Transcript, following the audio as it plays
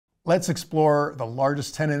Let's explore the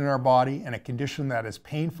largest tendon in our body and a condition that is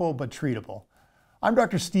painful but treatable. I'm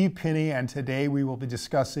Dr. Steve Pinney, and today we will be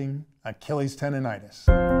discussing Achilles tendonitis.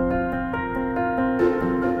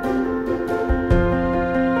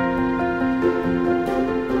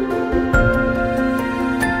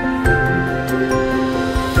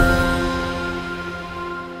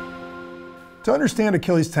 To understand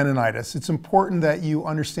Achilles tendonitis, it's important that you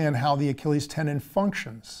understand how the Achilles tendon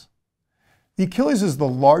functions. The Achilles is the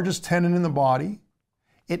largest tendon in the body.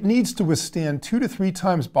 It needs to withstand 2 to 3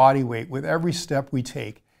 times body weight with every step we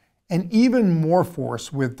take, and even more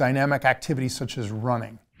force with dynamic activities such as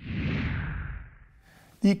running.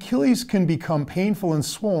 The Achilles can become painful and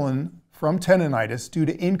swollen from tendonitis due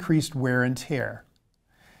to increased wear and tear.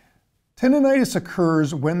 Tendonitis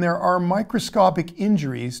occurs when there are microscopic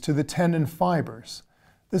injuries to the tendon fibers,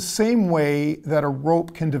 the same way that a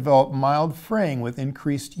rope can develop mild fraying with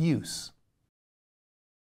increased use.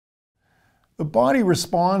 The body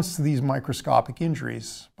responds to these microscopic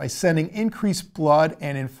injuries by sending increased blood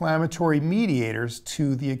and inflammatory mediators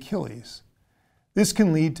to the Achilles. This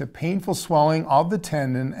can lead to painful swelling of the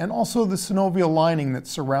tendon and also the synovial lining that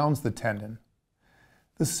surrounds the tendon.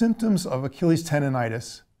 The symptoms of Achilles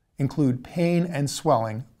tendonitis include pain and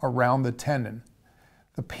swelling around the tendon.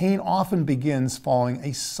 The pain often begins following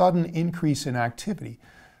a sudden increase in activity,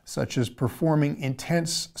 such as performing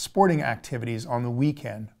intense sporting activities on the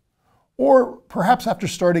weekend, or perhaps after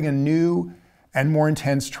starting a new and more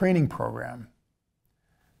intense training program.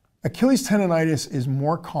 Achilles tendonitis is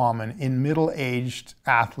more common in middle-aged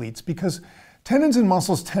athletes because tendons and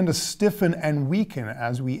muscles tend to stiffen and weaken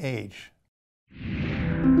as we age.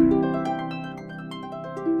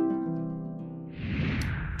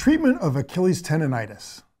 Treatment of Achilles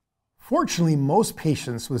tendonitis. Fortunately, most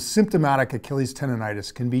patients with symptomatic Achilles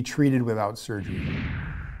tendonitis can be treated without surgery.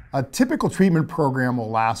 A typical treatment program will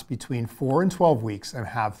last between 4 and 12 weeks and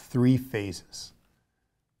have 3 phases.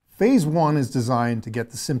 Phase 1 is designed to get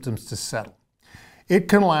the symptoms to settle. It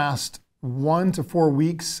can last 1 to 4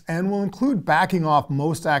 weeks and will include backing off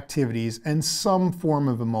most activities and some form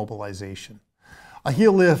of immobilization. A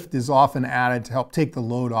heel lift is often added to help take the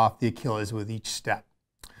load off the Achilles with each step.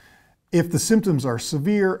 If the symptoms are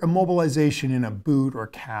severe, immobilization in a boot or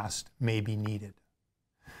cast may be needed.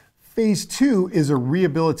 Phase 2 is a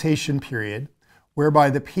rehabilitation period whereby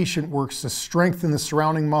the patient works to strengthen the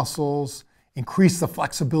surrounding muscles, increase the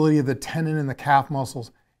flexibility of the tendon and the calf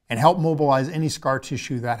muscles, and help mobilize any scar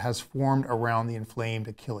tissue that has formed around the inflamed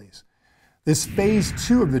Achilles. This phase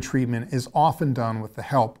 2 of the treatment is often done with the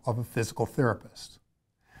help of a physical therapist.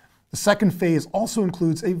 The second phase also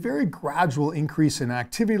includes a very gradual increase in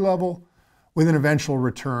activity level with an eventual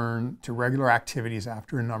return to regular activities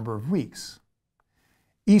after a number of weeks.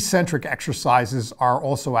 Eccentric exercises are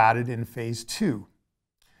also added in phase 2.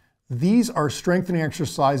 These are strengthening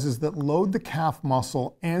exercises that load the calf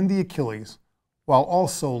muscle and the Achilles while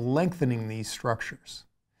also lengthening these structures.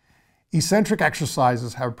 Eccentric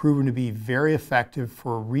exercises have proven to be very effective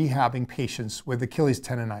for rehabbing patients with Achilles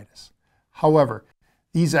tendonitis. However,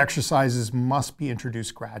 these exercises must be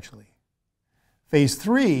introduced gradually. Phase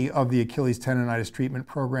 3 of the Achilles tendonitis treatment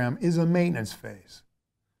program is a maintenance phase.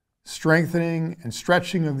 Strengthening and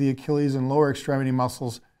stretching of the Achilles and lower extremity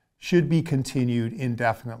muscles should be continued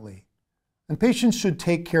indefinitely. And patients should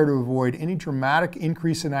take care to avoid any dramatic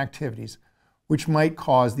increase in activities which might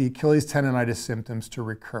cause the Achilles tendonitis symptoms to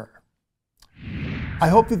recur. I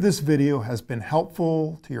hope that this video has been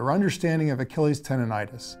helpful to your understanding of Achilles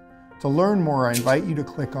tendonitis. To learn more, I invite you to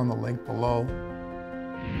click on the link below.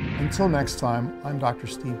 Until next time, I'm Dr.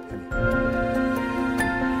 Steve Pinney.